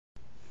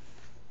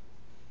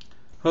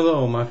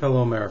Hello, my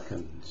fellow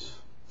Americans.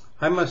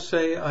 I must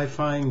say I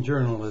find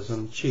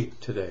journalism cheap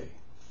today.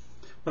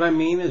 What I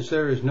mean is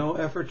there is no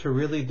effort to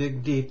really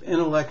dig deep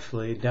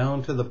intellectually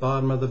down to the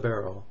bottom of the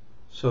barrel,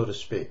 so to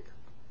speak.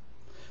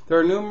 There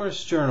are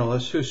numerous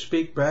journalists who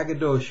speak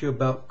braggadocio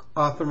about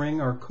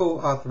authoring or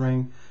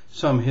co-authoring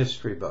some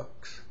history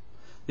books.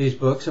 These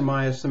books, in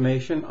my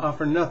estimation,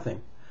 offer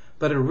nothing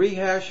but a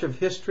rehash of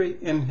history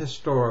and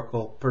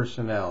historical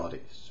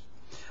personalities.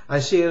 I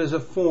see it as a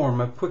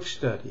form of quick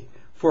study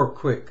for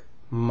quick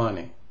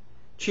money.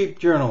 Cheap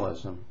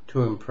journalism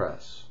to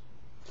impress.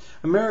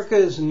 America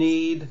is in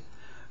need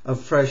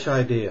of fresh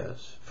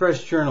ideas,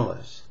 fresh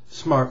journalists,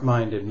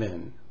 smart-minded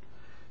men,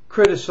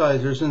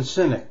 criticizers and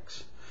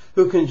cynics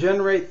who can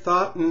generate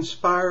thought and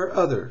inspire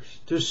others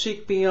to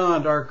seek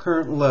beyond our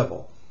current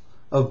level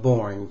of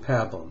boring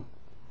pablum.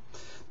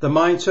 The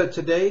mindset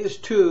today is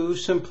too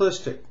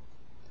simplistic.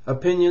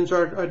 Opinions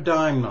are a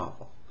dime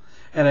novel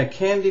and a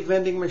candy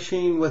vending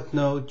machine with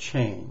no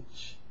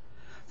change.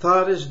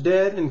 Thought is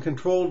dead, and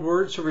controlled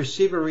words to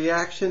receive a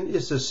reaction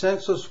is the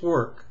senseless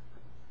work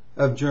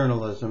of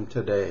journalism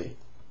today.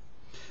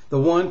 The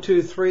 1,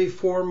 2, 3,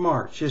 4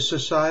 march is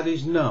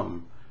society's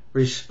numb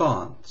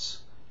response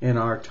in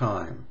our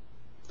time.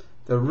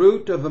 The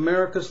root of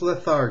America's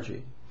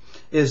lethargy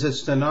is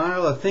its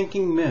denial of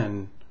thinking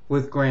men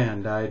with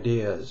grand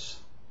ideas.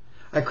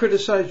 I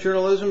criticize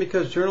journalism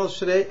because journalists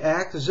today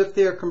act as if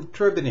they are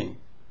contributing,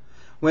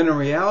 when in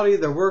reality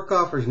their work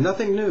offers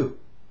nothing new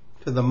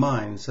to the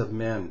minds of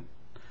men.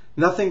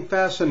 Nothing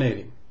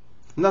fascinating,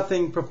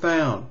 nothing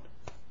profound.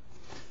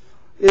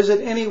 Is it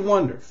any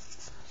wonder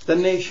the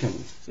nation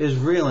is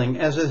reeling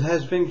as it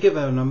has been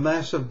given a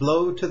massive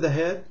blow to the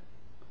head?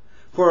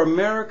 For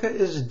America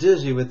is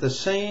dizzy with the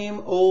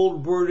same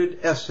old worded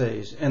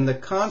essays and the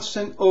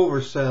constant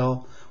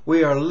oversell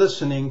we are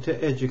listening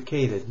to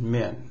educated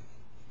men,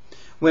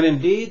 when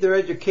indeed their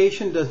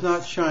education does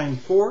not shine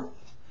forth,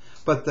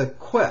 but the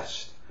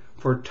quest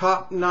for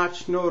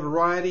top-notch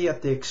notoriety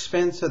at the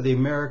expense of the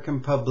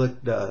American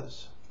public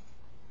does.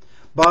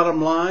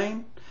 Bottom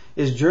line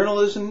is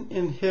journalism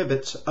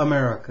inhibits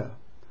America,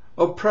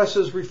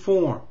 oppresses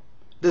reform,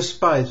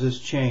 despises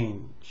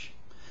change.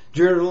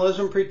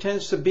 Journalism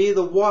pretends to be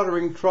the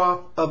watering trough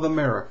of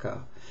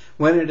America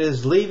when it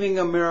is leaving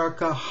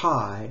America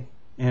high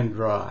and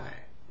dry,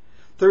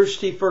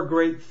 thirsty for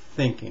great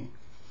thinking.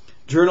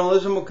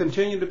 Journalism will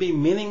continue to be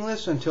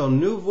meaningless until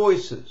new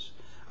voices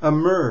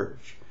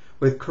emerge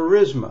with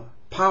charisma,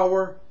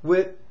 power,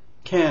 wit,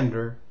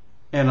 candor,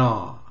 and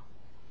awe.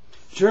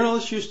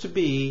 Journalists used to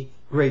be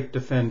great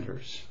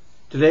defenders.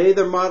 Today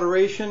their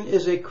moderation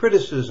is a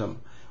criticism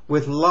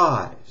with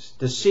lies,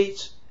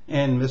 deceits,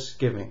 and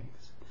misgivings.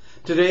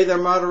 Today their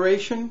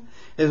moderation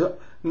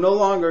no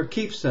longer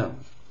keeps them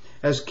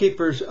as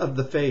keepers of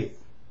the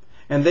faith,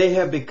 and they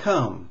have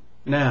become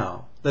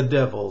now the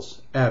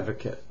devil's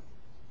advocate.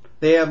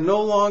 They have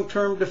no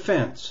long-term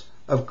defense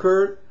of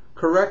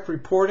correct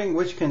reporting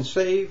which can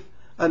save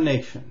a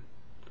nation.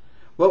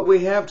 What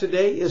we have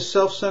today is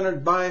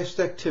self-centered biased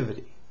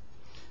activity.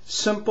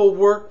 Simple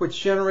work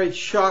which generates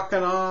shock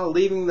and awe,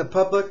 leaving the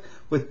public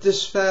with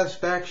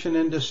dissatisfaction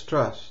and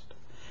distrust.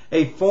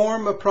 A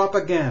form of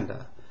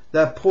propaganda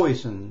that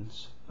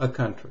poisons a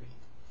country.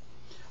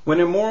 When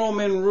immoral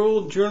men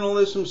rule,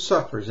 journalism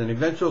suffers and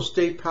eventual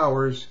state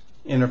powers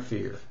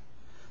interfere.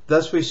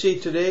 Thus we see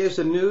today as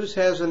the news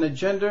has an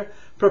agenda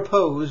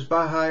proposed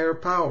by higher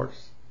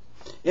powers.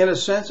 In a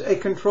sense, a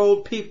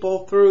controlled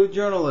people through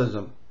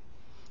journalism.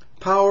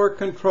 Power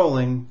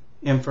controlling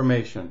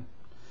information.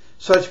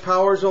 Such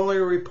powers only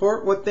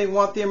report what they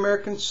want the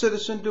American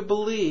citizen to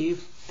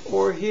believe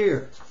or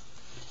hear.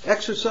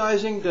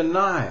 Exercising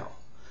denial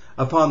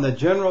upon the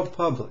general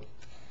public,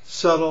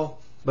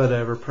 subtle but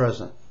ever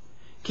present.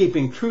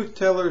 Keeping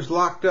truth-tellers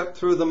locked up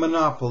through the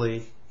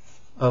monopoly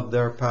of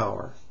their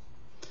power.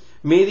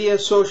 Media,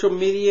 social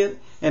media,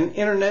 and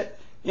internet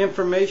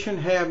information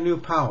have new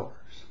powers.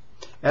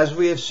 As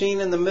we have seen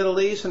in the Middle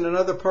East and in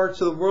other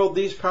parts of the world,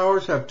 these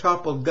powers have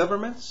toppled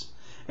governments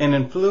and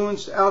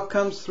influenced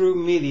outcomes through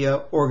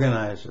media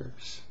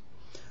organizers.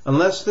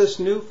 Unless this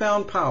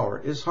newfound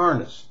power is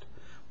harnessed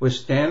with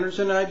standards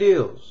and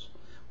ideals,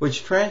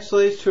 which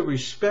translates to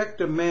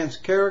respect of man's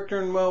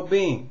character and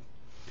well-being,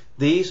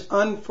 these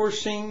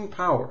unforeseen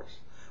powers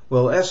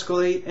will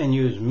escalate and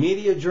use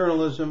media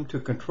journalism to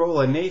control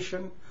a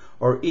nation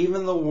or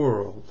even the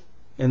world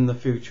in the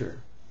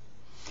future.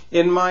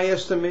 In my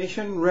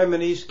estimation,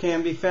 remedies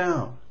can be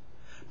found,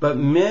 but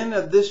men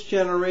of this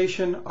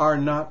generation are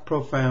not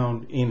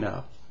profound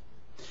enough.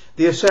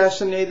 The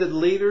assassinated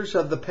leaders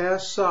of the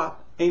past sought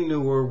a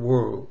newer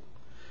world.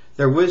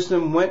 Their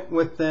wisdom went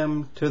with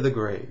them to the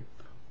grave.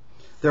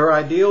 Their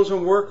ideals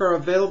and work are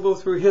available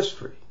through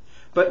history,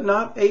 but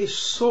not a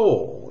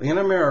soul in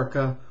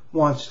America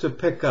wants to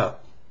pick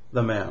up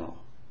the mantle.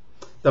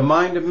 The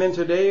mind of men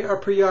today are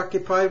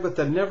preoccupied with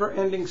the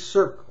never-ending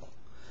circle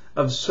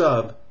of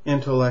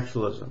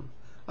sub-intellectualism,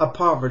 a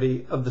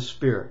poverty of the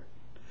spirit,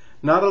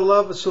 not a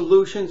love of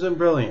solutions and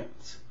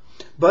brilliance,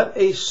 but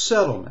a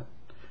settlement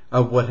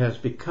of what has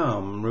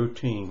become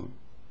routine.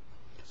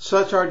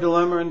 Such our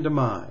dilemma and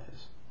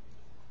demise.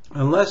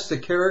 Unless the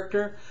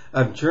character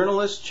of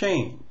journalists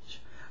change,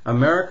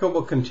 America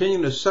will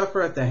continue to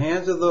suffer at the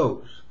hands of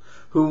those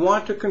who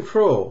want to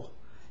control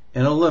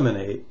and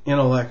eliminate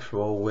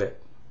intellectual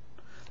wit.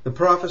 The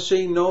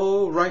prophecy,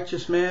 "No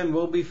righteous man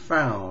will be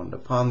found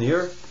upon the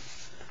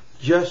earth,"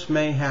 just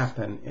may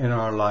happen in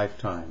our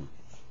lifetime.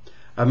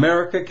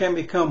 America can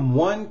become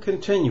one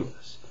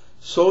continuous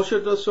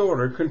social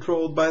disorder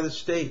controlled by the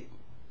state.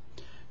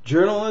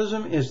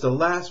 Journalism is the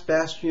last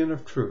bastion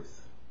of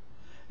truth,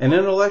 and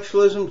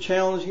intellectualism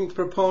challenging the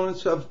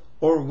proponents of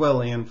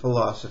Orwellian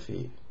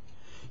philosophy.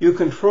 You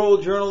control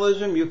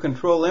journalism, you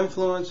control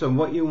influence on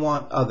what you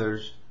want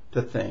others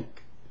to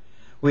think.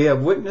 We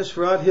have witnessed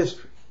throughout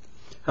history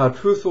how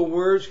truthful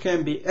words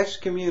can be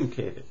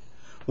excommunicated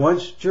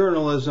once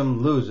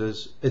journalism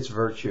loses its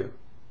virtue.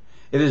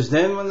 It is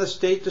then when the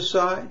state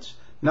decides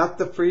not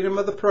the freedom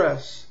of the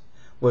press,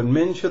 what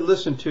men should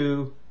listen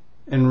to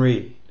and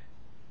read.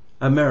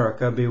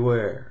 America,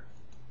 beware.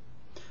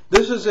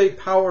 This is a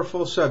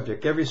powerful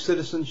subject every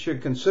citizen should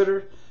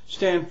consider,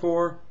 stand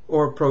for,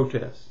 or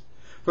protest.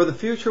 For the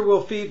future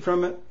will feed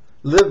from it,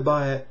 live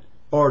by it,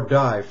 or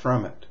die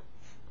from it.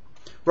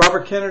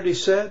 Robert Kennedy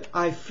said,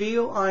 "I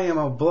feel I am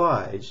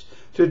obliged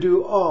to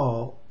do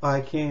all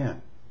I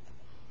can,"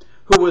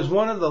 who was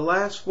one of the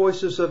last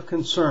voices of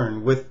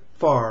concern with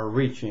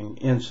far-reaching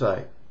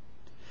insight.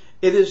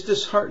 It is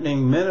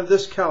disheartening men of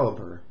this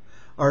caliber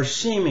are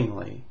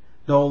seemingly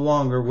no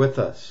longer with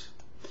us,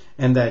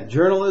 and that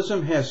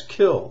journalism has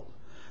killed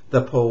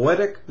the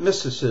poetic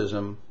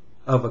mysticism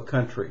of a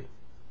country.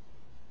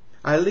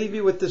 I leave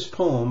you with this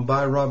poem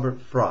by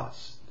Robert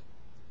Frost.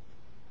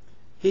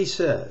 He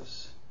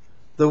says,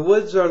 "The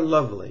woods are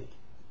lovely,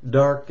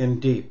 dark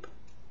and deep,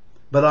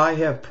 but I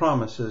have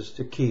promises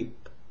to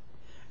keep,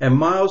 and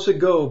miles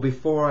ago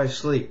before I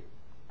sleep,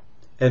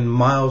 and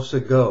miles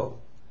ago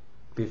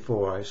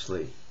before I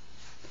sleep."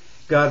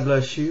 God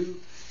bless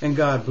you, and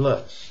God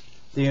bless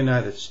the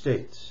United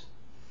States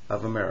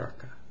of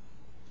America.